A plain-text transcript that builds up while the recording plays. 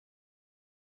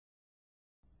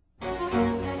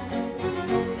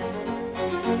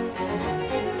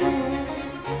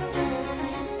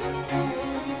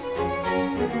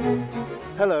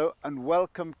and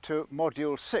welcome to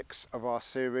module 6 of our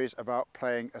series about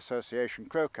playing association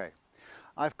croquet.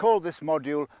 I've called this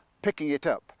module Picking It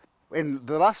Up. In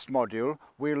the last module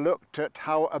we looked at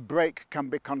how a break can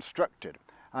be constructed,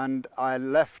 and I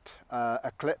left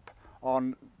a clip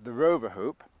on the rover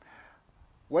hoop.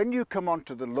 When you come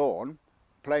onto the lawn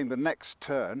playing the next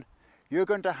turn, you're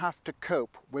going to have to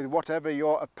cope with whatever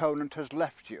your opponent has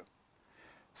left you.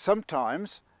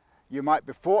 Sometimes you might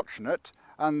be fortunate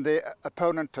and the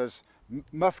opponent has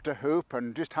muffed a hoop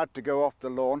and just had to go off the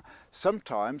lawn.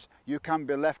 Sometimes you can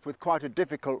be left with quite a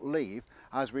difficult leave,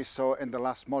 as we saw in the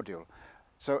last module.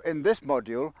 So in this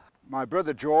module, my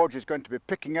brother George is going to be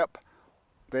picking up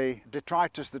the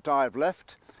detritus that I've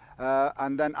left,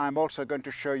 and then I'm also going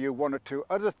to show you one or two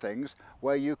other things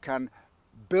where you can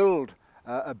build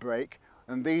a break,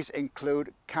 and these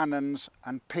include cannons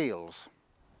and peels.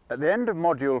 At the end of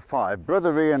module 5,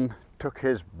 brother Ian took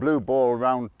his blue ball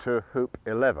round to hoop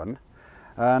 11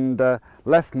 and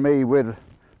left me with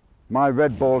my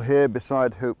red ball here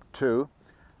beside hoop 2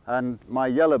 and my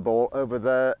yellow ball over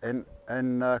there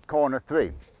in corner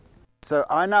 3. So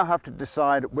I now have to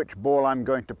decide which ball I'm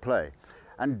going to play.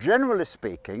 And generally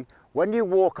speaking, when you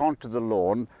walk onto the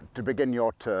lawn to begin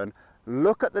your turn,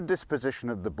 look at the disposition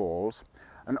of the balls,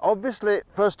 and obviously,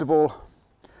 first of all,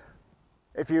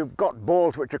 if you've got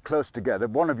balls which are close together,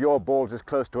 one of your balls is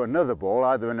close to another ball,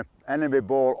 either an enemy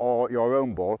ball or your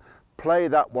own ball, play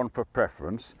that one for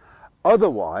preference.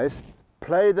 Otherwise,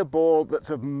 play the ball that's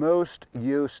of most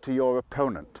use to your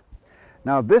opponent.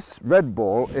 Now this red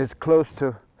ball is close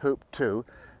to hoop 2,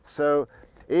 so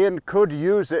Ian could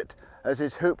use it as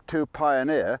his hoop 2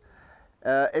 pioneer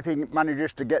if he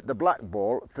manages to get the black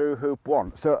ball through hoop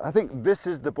 1. So I think this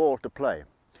is the ball to play.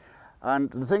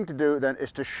 And the thing to do then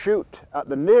is to shoot at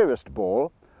the nearest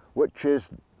ball, which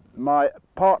is my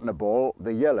partner ball,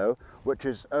 the yellow, which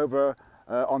is over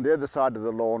on the other side of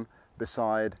the lawn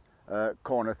beside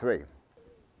corner 3.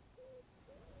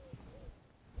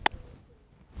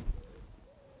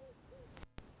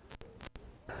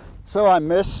 So I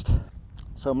missed,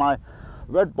 so my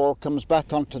red ball comes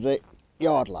back onto the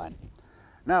yard line.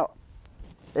 Now,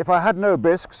 if I had no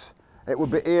bisques, it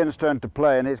would be Ian's turn to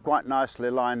play, and he's quite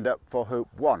nicely lined up for hoop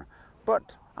 1.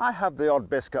 But I have the odd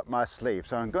bisque up my sleeve,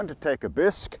 so I'm going to take a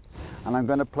bisque and I'm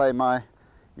going to play my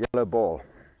yellow ball.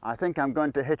 I think I'm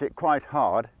going to hit it quite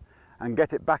hard and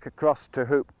get it back across to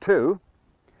hoop 2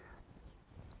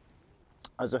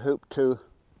 as a hoop 2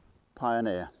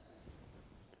 pioneer.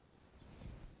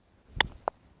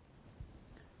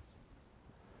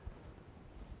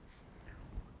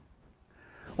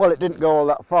 Well, it didn't go all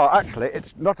that far. Actually,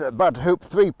 it's not a bad hoop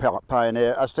 3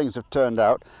 pioneer as things have turned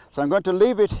out. So I'm going to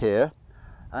leave it here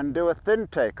and do a thin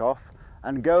takeoff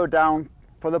and go down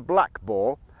for the black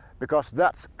ball, because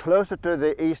that's closer to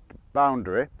the east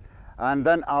boundary, and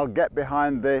then I'll get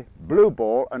behind the blue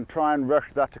ball and try and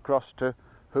rush that across to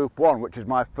hoop 1, which is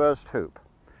my first hoop.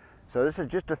 So this is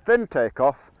just a thin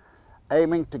takeoff,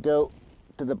 aiming to go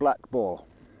to the black ball.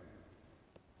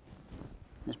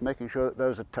 Just making sure that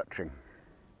those are touching.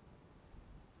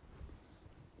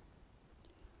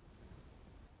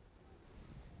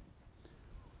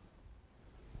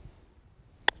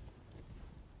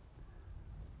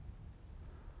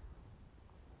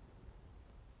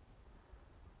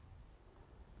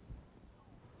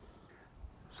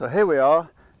 So here we are,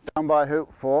 down by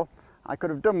hoop 4. I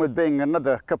could have done with being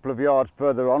another couple of yards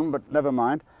further on, but never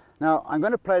mind. Now I'm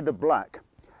going to play the black,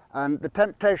 and the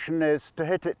temptation is to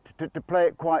hit it, to play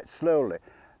it quite slowly.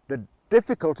 The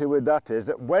difficulty with that is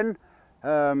that when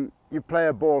you play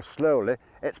a ball slowly,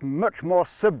 it's much more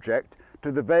subject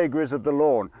to the vagaries of the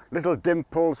lawn, little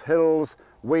dimples, hills,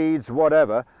 weeds,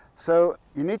 whatever. So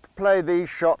you need to play these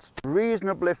shots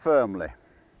reasonably firmly.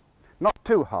 Not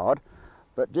too hard,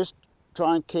 but just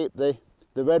try and keep the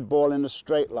red ball in a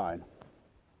straight line.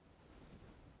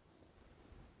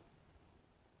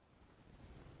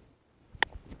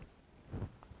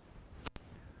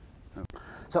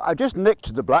 So I just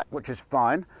nicked the black, which is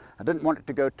fine. I didn't want it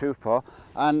to go too far.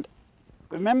 And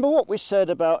remember what we said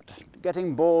about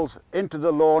getting balls into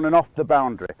the lawn and off the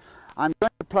boundary. I'm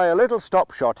going to play a little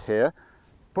stop shot here,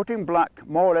 putting black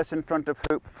more or less in front of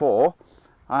hoop 4,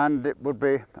 and it would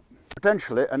be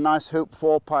potentially a nice hoop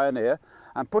 4 pioneer,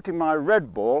 and putting my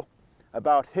red ball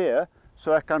about here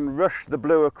so I can rush the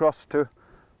blue across to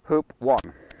hoop 1.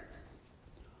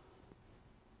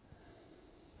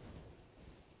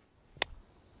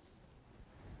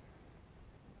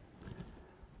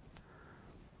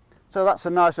 So that's a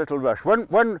nice little rush. When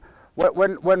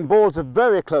balls are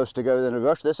very close together in a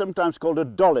rush, they're sometimes called a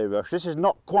dolly rush. This is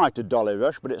not quite a dolly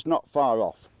rush, but it's not far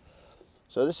off.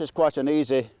 So this is quite an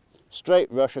easy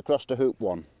straight rush across to hoop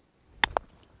 1.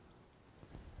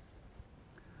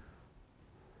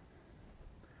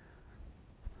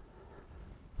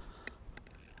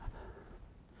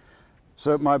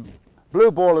 So my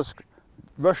blue ball has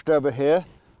rushed over here.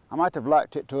 I might have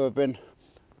liked it to have been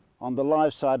on the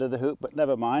live side of the hoop, but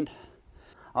never mind.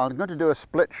 I'm going to do a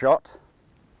split shot.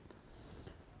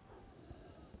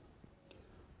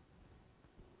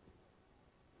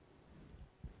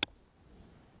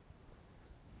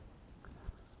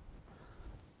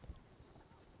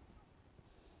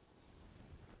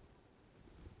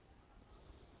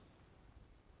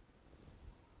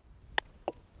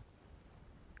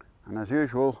 And as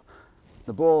usual,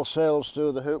 the ball sails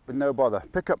through the hoop with no bother.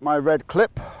 Pick up my red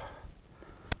clip.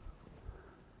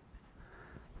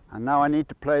 And now I need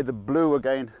to play the blue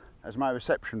again as my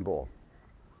reception ball.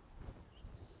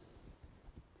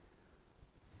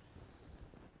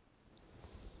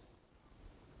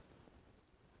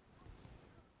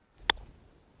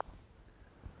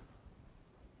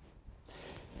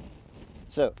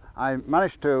 So I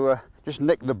managed to just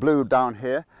nick the blue down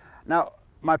here. Now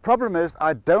my problem is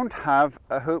I don't have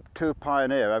a hoop 2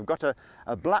 Pioneer. I've got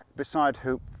a black beside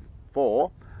hoop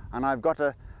 4 and I've got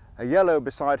a yellow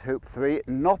beside hoop 3,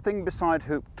 nothing beside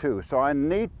hoop 2. So I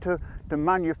need to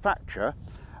manufacture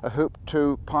a hoop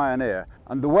 2 Pioneer.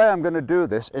 And the way I'm going to do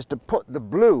this is to put the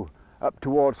blue up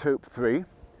towards hoop 3,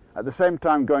 at the same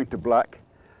time going to black,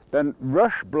 then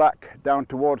rush black down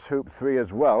towards hoop 3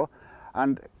 as well,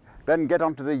 and then get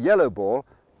onto the yellow ball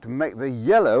to make the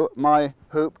yellow my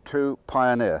hoop 2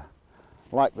 Pioneer,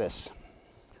 like this.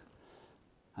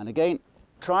 And again,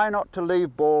 try not to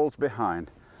leave balls behind.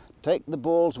 Take the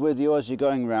balls with you as you're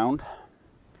going round.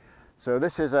 So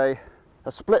this is a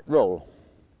split roll.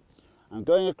 I'm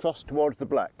going across towards the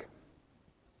black.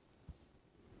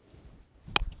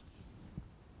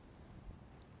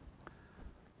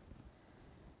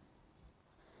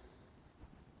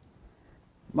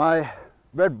 My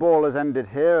red ball has ended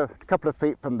here, a couple of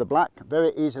feet from the black.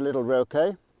 Very easy little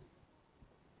croquet.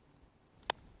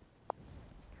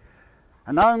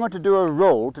 And now I'm going to do a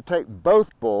roll to take both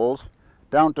balls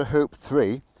down to hoop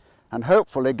 3 and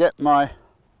hopefully get my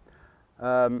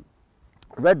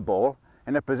red ball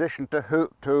in a position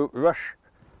to rush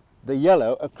the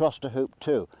yellow across to hoop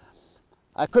 2.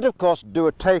 I could of course do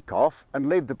a takeoff and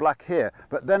leave the black here,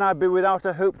 but then I'd be without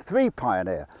a hoop 3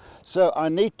 Pioneer. So I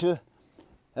need to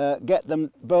get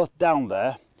them both down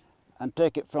there and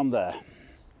take it from there.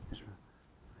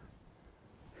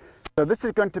 So this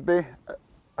is going to be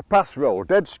a pass roll,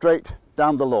 dead straight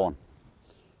down the lawn.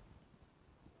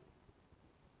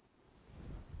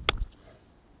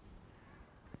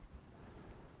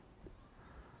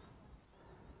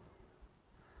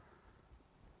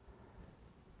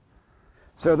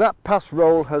 So that pass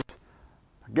roll has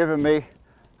given me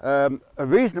a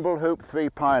reasonable hoop 3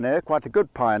 Pioneer, quite a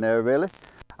good Pioneer really,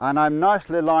 and I'm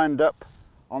nicely lined up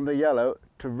on the yellow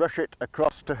to rush it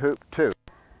across to hoop 2.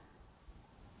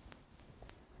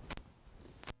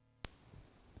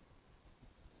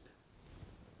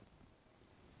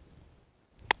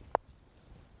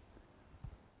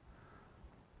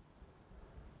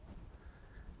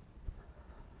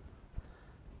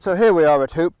 So here we are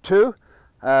at hoop 2.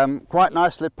 Quite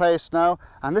nicely placed now,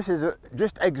 and this is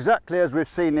just exactly as we've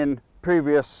seen in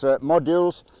previous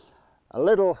modules. A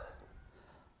little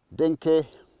dinky,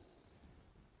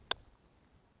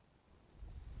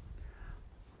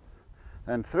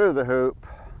 and through the hoop,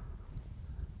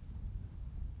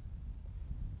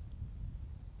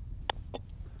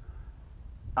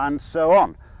 and so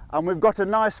on. And we've got a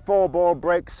nice 4-ball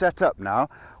break set up now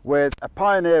with a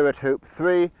Pioneer at hoop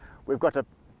 3. We've got a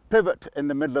pivot in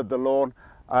the middle of the lawn,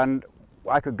 and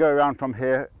I could go around from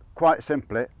here quite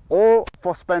simply, all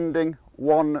for spending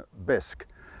 1 bisque.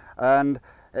 And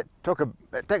it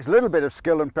takes a little bit of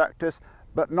skill and practice,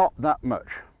 but not that much.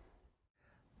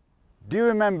 Do you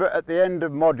remember at the end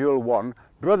of module 1,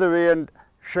 Brother Ian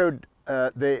showed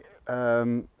the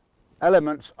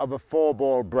elements of a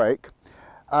 4-ball break,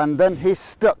 and then he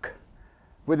stuck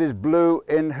with his blue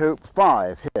in hoop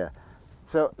 5 here.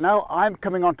 So now I'm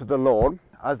coming onto the lawn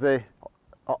as the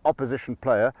opposition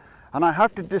player, and I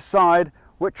have to decide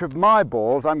which of my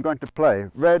balls I'm going to play,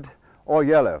 red or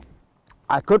yellow.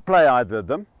 I could play either of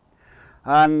them,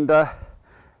 and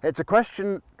it's a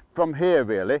question from here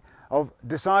really of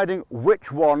deciding which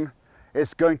one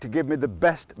is going to give me the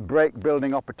best break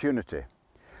building opportunity.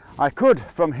 I could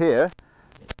from here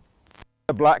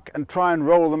the black and try and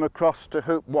roll them across to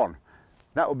hoop 1.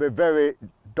 That would be very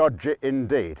dodgy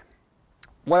indeed.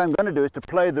 What I'm going to do is to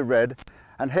play the red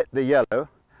and hit the yellow,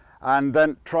 and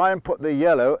then try and put the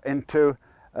yellow into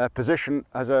a position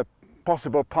as a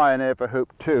possible pioneer for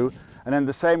hoop 2, and then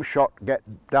the same shot get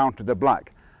down to the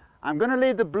black. I'm going to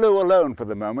leave the blue alone for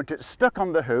the moment. It's stuck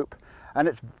on the hoop and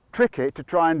it's tricky to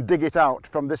try and dig it out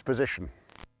from this position.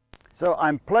 So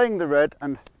I'm playing the red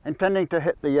and intending to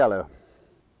hit the yellow.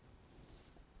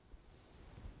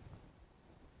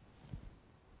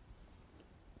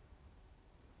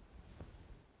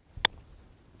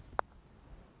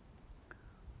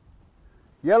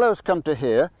 Yellow's come to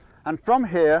here, and from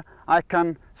here I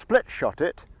can split shot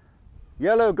it,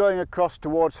 yellow going across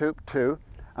towards hoop 2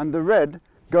 and the red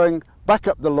going back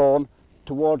up the lawn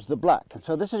towards the black.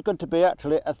 So this is going to be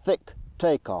actually a thick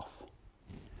takeoff.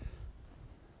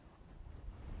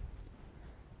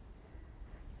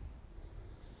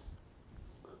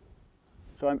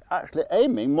 So I'm actually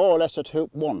aiming more or less at hoop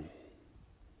 1.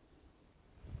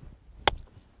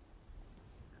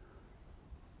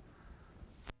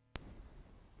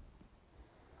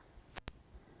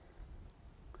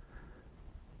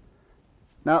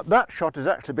 Now that shot has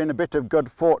actually been a bit of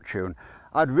good fortune.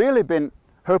 I'd really been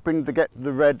hoping to get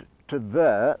the red to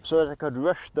there so that I could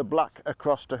rush the black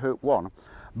across to hoop 1,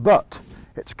 but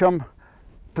it's come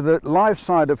to the live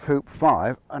side of hoop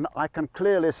 5 and I can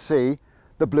clearly see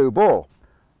the blue ball.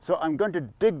 So I'm going to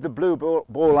dig the blue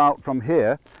ball out from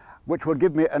here, which will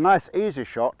give me a nice easy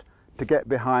shot to get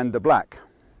behind the black.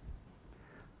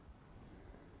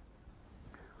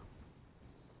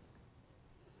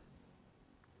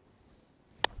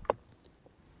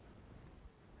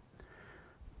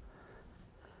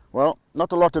 Well,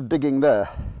 not a lot of digging there,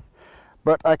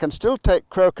 but I can still take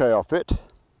croquet off it.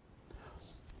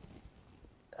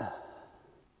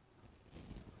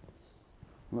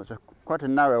 Well, it's quite a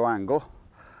narrow angle,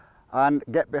 and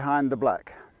get behind the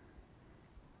black.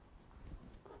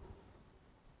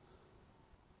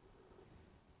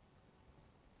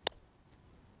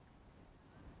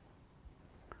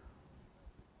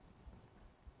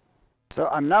 So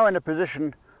I'm now in a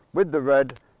position with the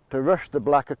red to rush the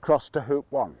black across to hoop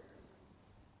 1.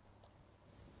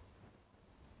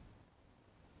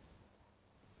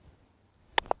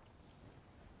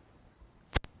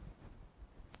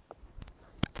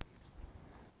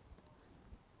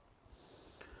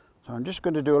 So I'm just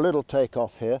going to do a little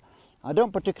take-off here. I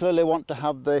don't particularly want to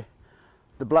have the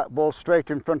black ball straight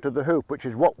in front of the hoop, which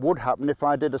is what would happen if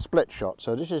I did a split shot.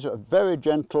 So this is a very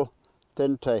gentle,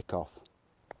 thin take-off.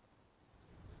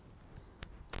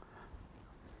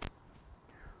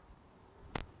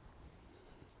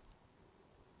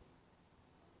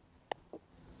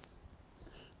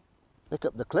 Pick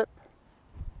up the clip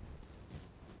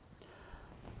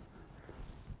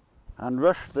and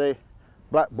rush the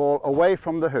black ball away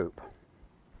from the hoop.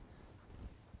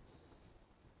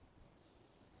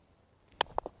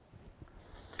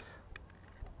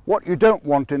 What you don't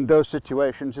want in those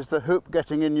situations is the hoop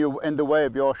getting in the way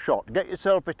of your shot. Get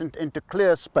yourself into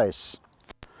clear space.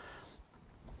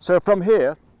 So from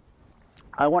here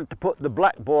I want to put the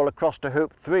black ball across to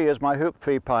hoop 3 as my hoop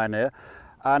 3 pioneer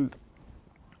and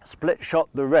split shot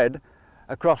the red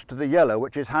across to the yellow,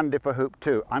 which is handy for hoop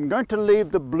 2. I'm going to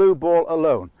leave the blue ball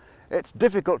alone. It's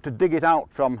difficult to dig it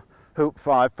out from hoop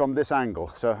 5 from this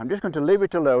angle, so I'm just going to leave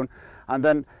it alone and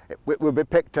then it will be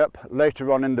picked up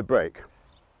later on in the break.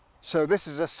 So this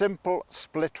is a simple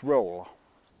split roll.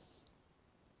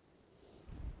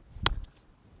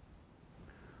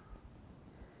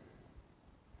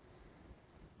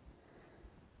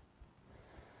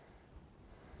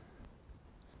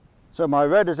 So my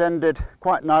red has ended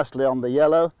quite nicely on the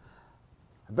yellow.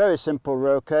 A very simple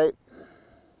croquet.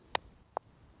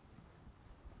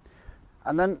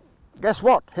 And then guess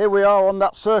what? Here we are on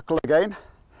that circle again,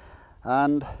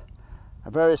 and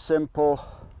a very simple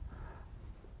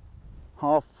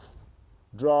half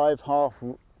drive, half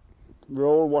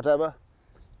roll, whatever.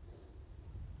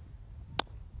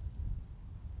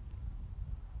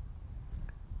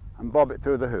 And bob it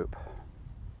through the hoop.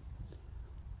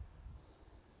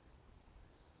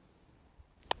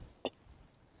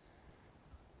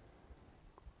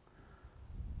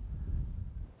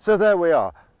 So there we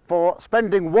are. For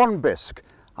spending one bisque,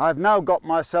 I've now got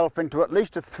myself into at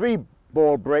least a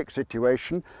 3-ball break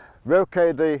situation.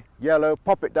 Croquet the yellow,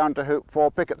 pop it down to hoop 4,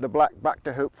 pick up the black, back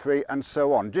to hoop 3, and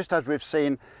so on, just as we've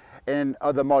seen in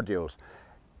other modules.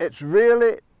 It's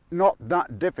really not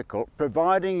that difficult,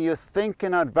 providing you think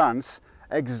in advance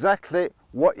exactly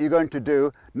what you're going to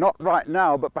do, not right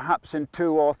now, but perhaps in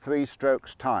 2 or 3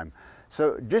 strokes time.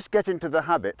 So just get into the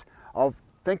habit of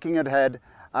thinking ahead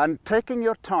and taking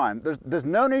your time. There's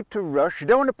no need to rush. You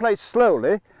don't want to play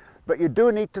slowly, but you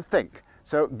do need to think.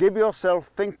 So give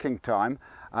yourself thinking time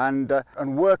and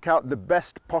work out the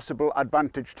best possible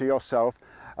advantage to yourself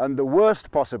and the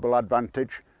worst possible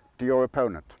advantage to your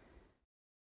opponent.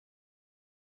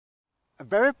 A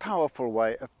very powerful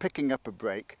way of picking up a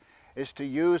break is to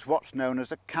use what's known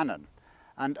as a cannon.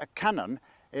 And a cannon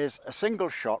is a single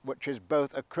shot which is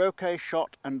both a croquet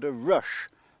shot and a rush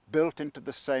built into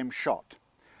the same shot.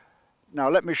 Now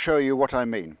let me show you what I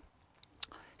mean.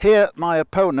 Here my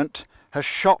opponent has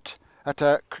shot at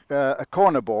a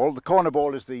corner ball. The corner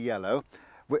ball is the yellow,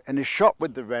 and is shot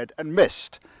with the red and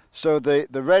missed. So the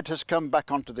red has come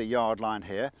back onto the yard line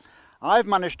here. I've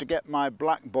managed to get my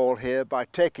black ball here by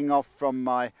taking off from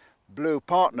my blue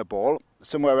partner ball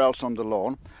somewhere else on the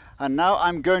lawn, and now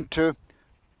I'm going to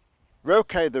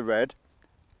croquet the red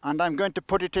and I'm going to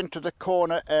put it into the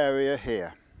corner area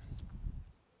here.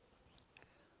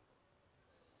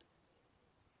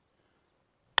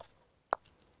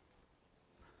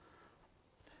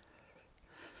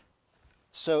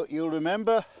 So you'll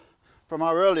remember from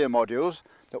our earlier modules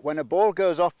that when a ball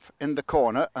goes off in the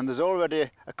corner, and there's already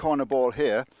a corner ball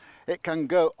here, it can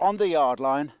go on the yard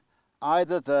line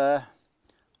either there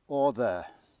or there.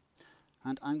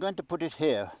 And I'm going to put it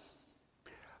here.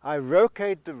 I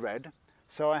croqueted the red,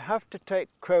 so I have to take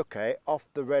croquet off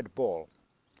the red ball,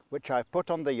 which I put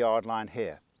on the yard line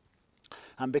here.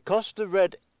 And because the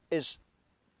red is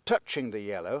touching the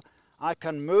yellow, I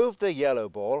can move the yellow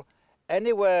ball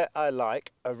anywhere I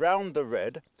like around the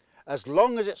red, as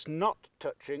long as it's not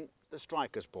touching the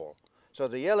striker's ball. So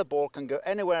the yellow ball can go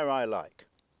anywhere I like.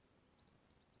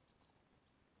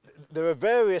 There are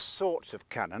various sorts of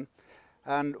cannon,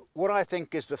 and what I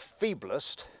think is the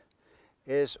feeblest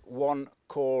is one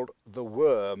called the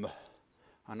worm,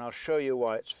 and I'll show you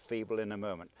why it's feeble in a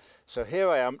moment. So here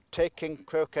I am taking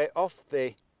croquet off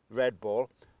the red ball,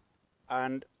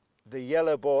 and the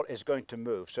yellow ball is going to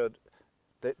move. So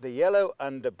the yellow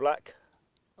and the black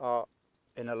are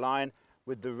in a line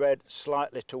with the red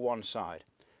slightly to one side.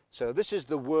 So this is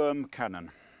the worm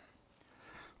cannon.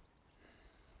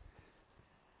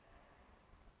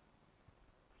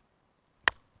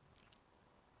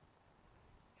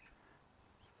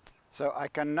 So I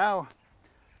can now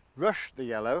rush the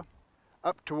yellow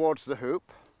up towards the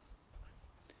hoop.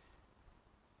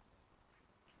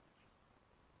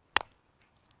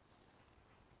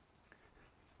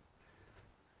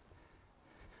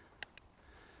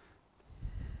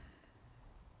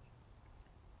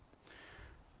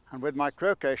 And with my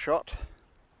croquet shot,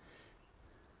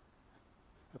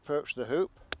 approach the hoop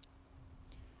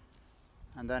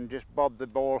and then just bob the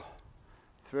ball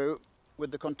through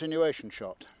with the continuation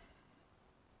shot.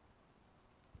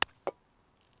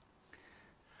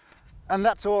 And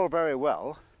that's all very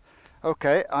well.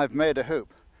 Okay, I've made a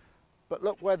hoop, but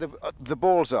look where the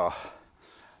balls are.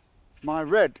 My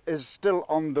red is still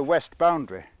on the west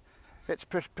boundary. It's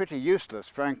pretty useless,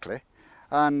 frankly.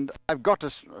 And I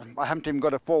haven't even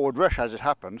got a forward rush as it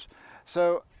happens.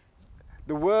 So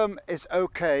the worm is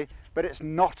okay, but it's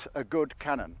not a good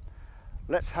cannon.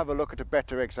 Let's have a look at a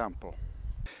better example.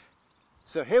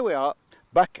 So here we are,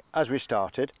 back as we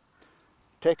started,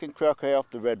 taking croquet off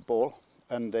the red ball,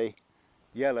 and the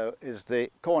yellow is the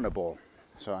corner ball.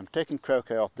 So I'm taking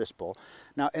croquet off this ball.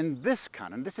 Now in this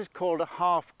cannon, this is called a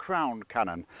half-crown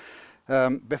cannon.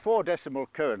 Before decimal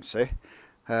currency,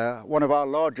 one of our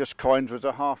largest coins was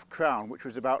a half-crown, which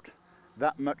was about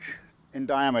that much in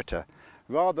diameter,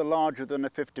 rather larger than a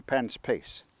 50p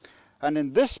piece. And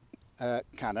in this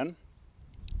cannon,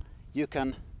 you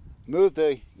can move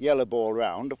the yellow ball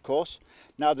round, of course.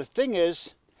 Now the thing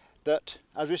is that,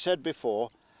 as we said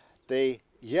before, the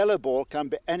yellow ball can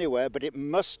be anywhere, but it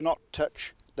must not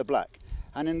touch the black.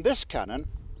 And in this cannon,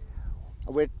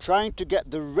 we're trying to get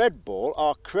the red ball,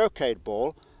 our croquet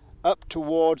ball, up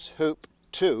towards hoop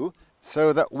 2,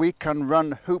 so that we can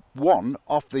run hoop 1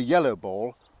 off the yellow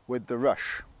ball with the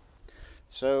rush.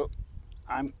 So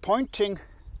I'm pointing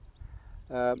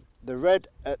the red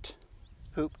at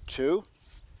hoop 2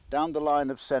 down the line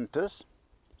of centres.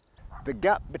 The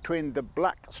gap between the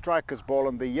black striker's ball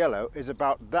and the yellow is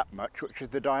about that much, which is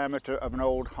the diameter of an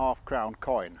old half-crown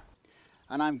coin.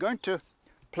 And I'm going to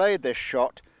play this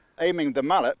shot aiming the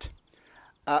mallet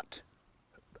at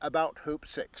about hoop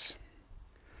 6.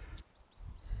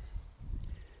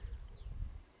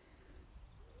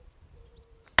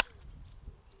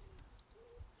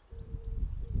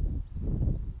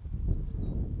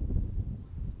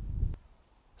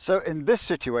 So in this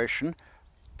situation,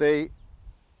 the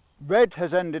red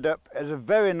has ended up as a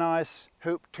very nice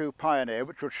hoop 2 pioneer,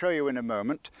 which we'll show you in a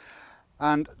moment,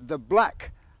 and the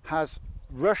black has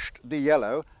rushed the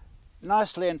yellow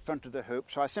nicely in front of the hoop.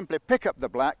 So I simply pick up the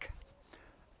black,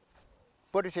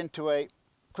 put it into a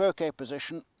croquet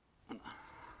position,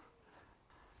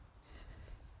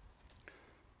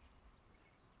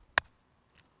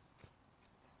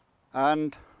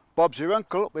 And Bob's your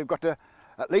uncle, we've got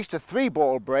at least a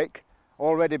 3-ball break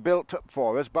already built up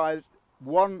for us by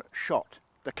one shot,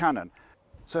 the cannon.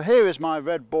 So here is my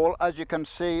red ball. As you can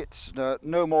see, it's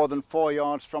no more than 4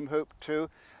 yards from hoop 2.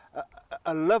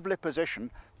 A lovely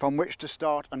position from which to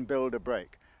start and build a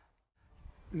break.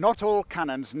 Not all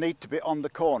cannons need to be on the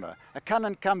corner. A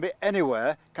cannon can be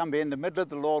anywhere, can be in the middle of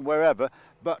the lawn, wherever,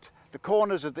 but the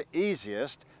corners are the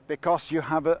easiest because you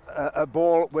have a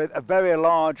ball with a very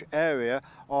large area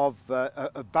of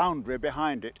a boundary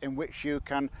behind it in which you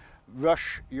can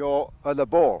rush your other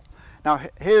ball. Now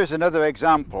here's another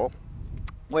example.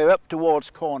 We're up towards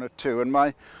corner 2 and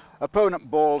my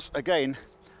opponent balls again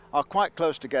are quite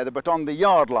close together, but on the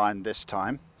yard line this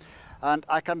time. And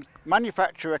I can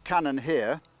manufacture a cannon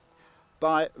here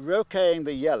by roqueting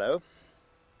the yellow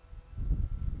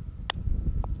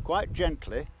quite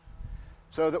gently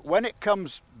so that when it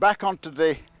comes back onto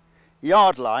the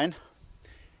yard line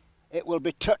it will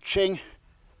be touching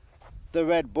the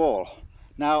red ball.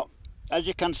 Now as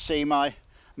you can see, my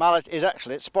mallet is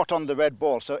actually spot on the red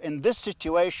ball, so in this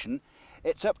situation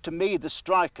it's up to me, the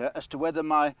striker, as to whether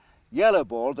my yellow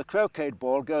ball, the croquet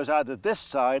ball, goes either this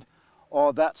side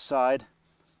or that side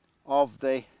of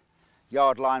the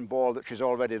yard line ball which is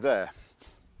already there.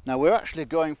 Now we're actually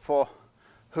going for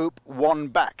hoop 1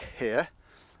 back here,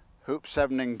 hoop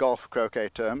 7 in golf croquet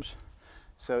terms,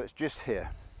 so it's just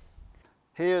here.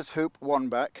 Here's hoop 1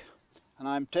 back, and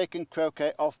I'm taking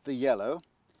croquet off the yellow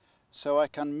so I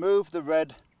can move the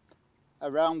red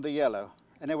around the yellow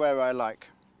anywhere I like.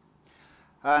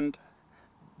 And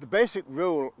the basic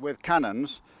rule with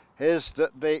cannons is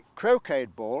that the croquet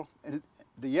ball,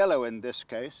 the yellow in this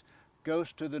case,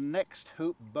 goes to the next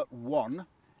hoop but 1,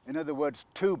 in other words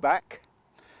 2 back,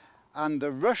 and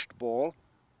the rushed ball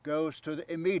goes to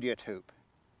the immediate hoop,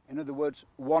 in other words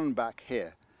 1 back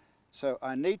here. So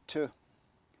I need to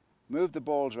move the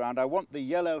balls around. I want the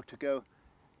yellow to go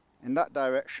in that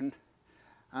direction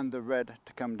and the red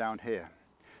to come down here.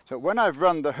 So when I've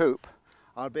run the hoop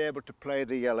I'll be able to play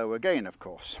the yellow again, of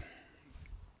course.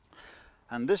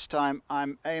 And this time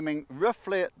I'm aiming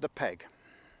roughly at the peg.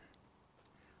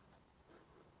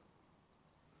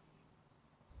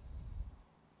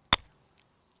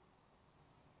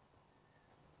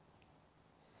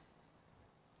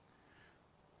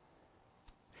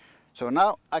 So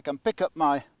now I can pick up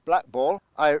my black ball.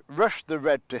 I rush the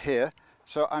red to here,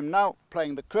 so I'm now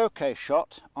playing the croquet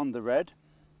shot on the red.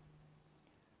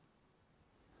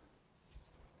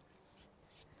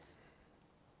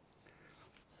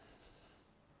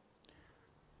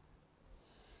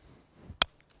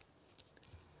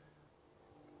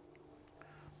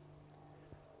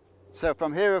 So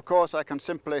from here, of course, I can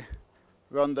simply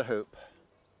run the hoop.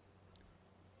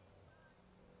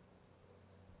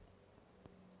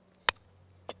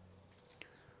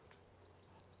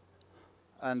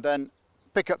 And then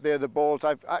pick up the other balls.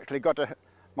 I've actually got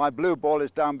my blue ball is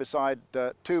down beside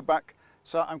 2 back,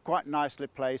 so I'm quite nicely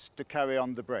placed to carry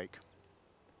on the break.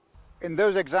 In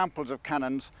those examples of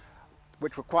cannons,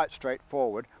 which were quite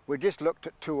straightforward, we just looked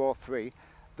at 2 or 3.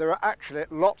 There are actually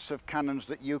lots of cannons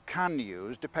that you can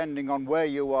use depending on where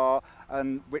you are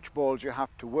and which balls you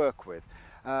have to work with.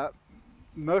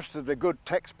 Most of the good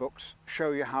textbooks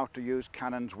show you how to use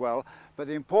cannons well, but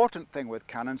the important thing with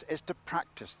cannons is to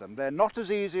practice them. They're not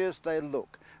as easy as they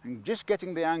look, and just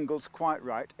getting the angles quite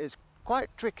right is quite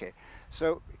tricky.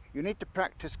 So you need to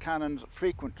practice cannons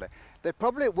frequently. They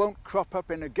probably won't crop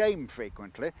up in a game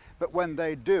frequently, but when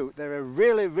they do, they're a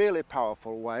really, really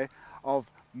powerful way of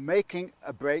making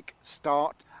a break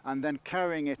start and then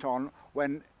carrying it on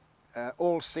when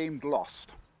all seemed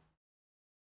lost.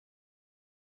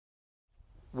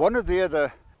 One of the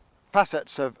other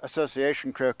facets of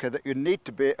association croquet that you need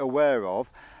to be aware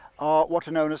of are what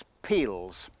are known as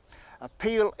peels. A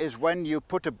peel is when you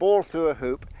put a ball through a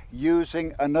hoop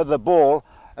using another ball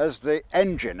as the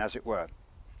engine, as it were.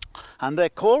 And they're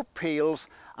called peels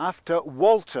after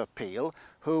Walter Peel,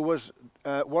 who was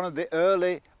one of the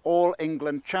early All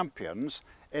England champions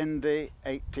in the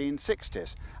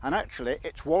 1860s. And actually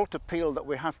it's Walter Peel that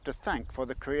we have to thank for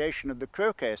the creation of the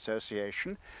Croquet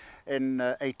Association in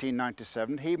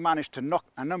 1897. He managed to knock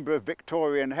a number of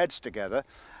Victorian heads together,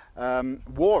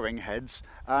 warring heads,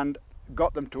 and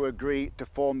got them to agree to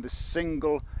form the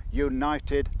single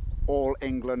united All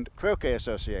England Croquet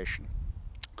Association.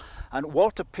 And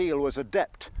Walter Peel was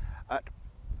adept at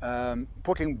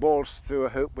putting balls through a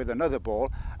hoop with another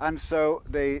ball, and so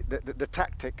the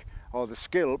tactic or the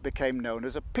skill became known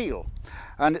as a peel.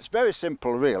 And it's very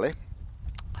simple really.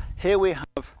 Here we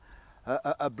have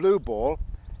a blue ball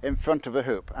in front of a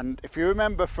hoop, and if you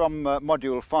remember from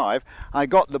module 5, I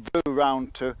got the blue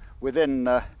round to within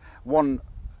one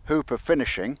hoop of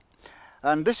finishing,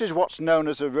 and this is what's known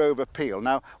as a rover peel.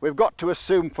 Now we've got to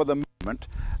assume for the moment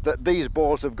that these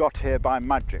balls have got here by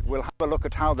magic. We'll have a look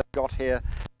at how they got here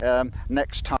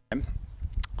next time,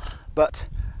 but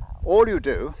all you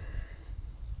do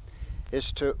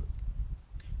is to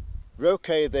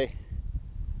croquet the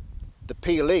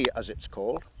peelee, as it's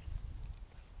called,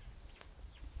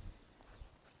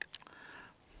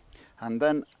 and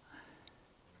then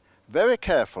very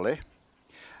carefully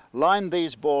line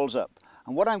these balls up.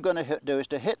 And what I'm going to do is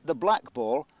to hit the black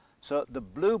ball so the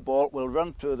blue ball will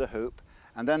run through the hoop,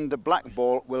 and then the black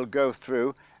ball will go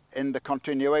through in the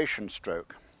continuation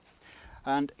stroke.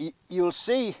 And you'll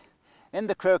see in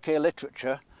the croquet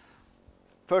literature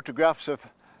photographs of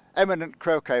eminent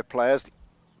croquet players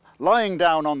lying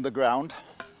down on the ground,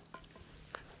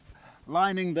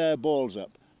 lining their balls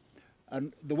up.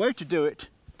 And the way to do it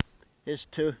is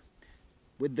to,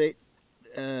 with the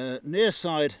near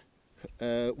side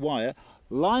wire,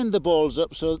 line the balls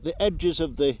up so that the edges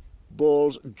of the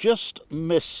balls just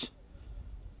miss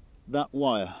that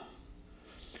wire.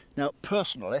 Now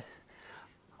personally,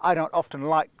 I don't often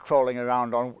like crawling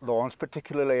around on lawns,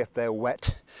 particularly if they're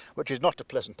wet, which is not a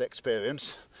pleasant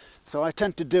experience. So I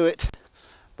tend to do it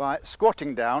by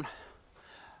squatting down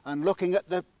and looking at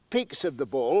the peaks of the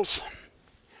balls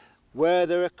where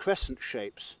there are crescent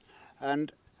shapes,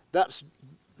 and that's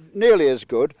nearly as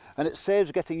good, and it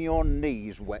saves getting your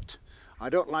knees wet. I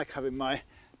don't like having my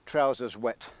trousers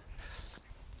wet.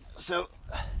 So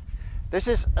this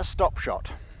is a stop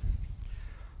shot.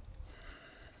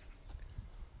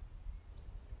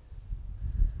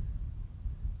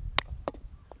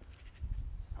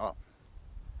 Oh,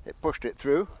 it pushed it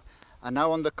through, and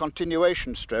now on the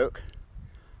continuation stroke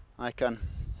I can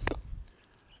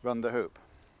run the hoop.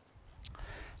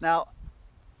 Now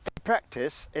in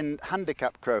practice, in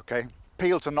handicap croquet,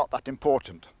 peels are not that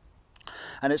important,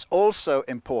 and it's also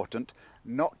important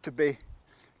not to be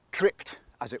tricked,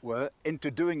 as it were, into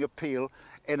doing a peel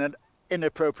in an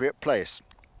inappropriate place.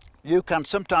 You can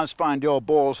sometimes find your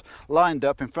balls lined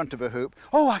up in front of a hoop.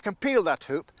 Oh, I can peel that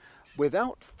hoop,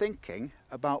 without thinking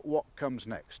about what comes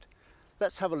next.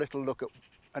 Let's have a little look at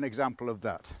an example of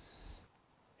that.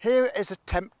 Here is a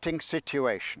tempting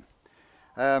situation.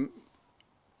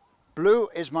 Blue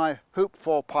is my hoop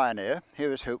 4 pioneer.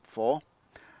 Here is hoop 4,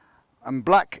 and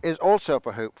black is also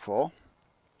for hoop 4,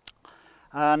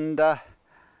 and it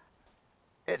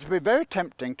would be very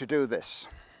tempting to do this.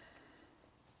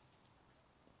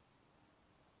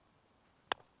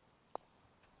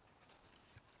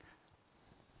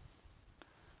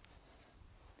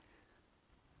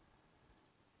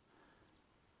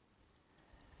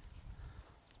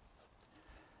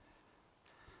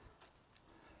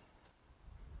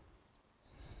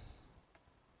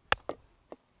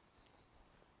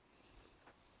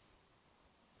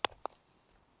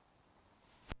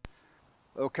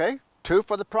 Okay, 2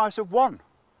 for the price of 1.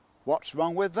 What's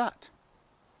wrong with that?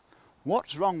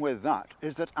 What's wrong with that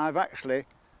is that I've actually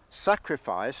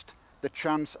sacrificed the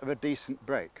chance of a decent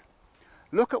break.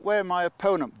 Look at where my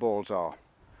opponent balls are.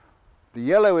 The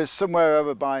yellow is somewhere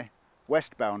over by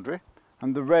west boundary,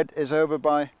 and the red is over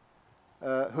by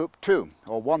hoop 2,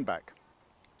 or 1 back.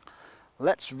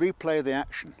 Let's replay the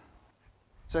action.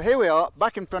 So here we are,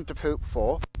 back in front of hoop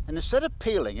 4, and instead of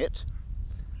peeling it,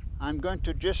 I'm going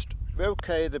to just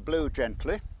croquet the blue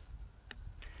gently,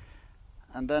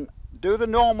 and then do the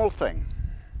normal thing.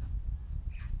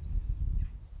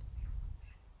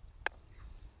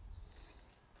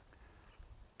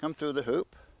 Come through the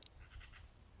hoop.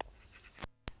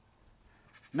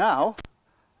 Now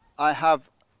I have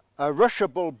a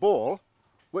rushable ball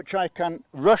which I can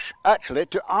rush actually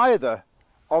to either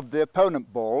of the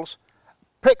opponent balls,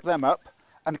 pick them up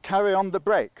and carry on the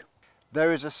break.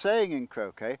 There is a saying in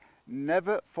croquet: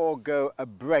 never forego a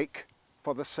break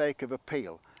for the sake of a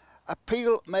peel. A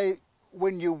peel may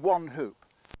win you 1 hoop,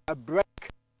 a break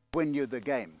win you the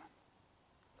game.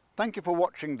 Thank you for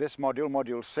watching this module,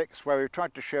 Module 6, where we've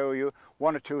tried to show you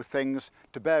 1 or 2 things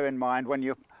to bear in mind when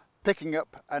you're picking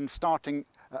up and starting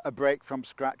a break from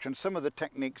scratch, and some of the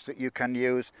techniques that you can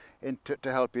use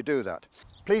to help you do that.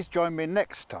 Please join me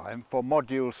next time for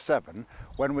Module 7,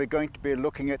 when we're going to be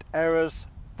looking at errors,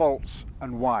 faults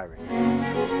and wiring.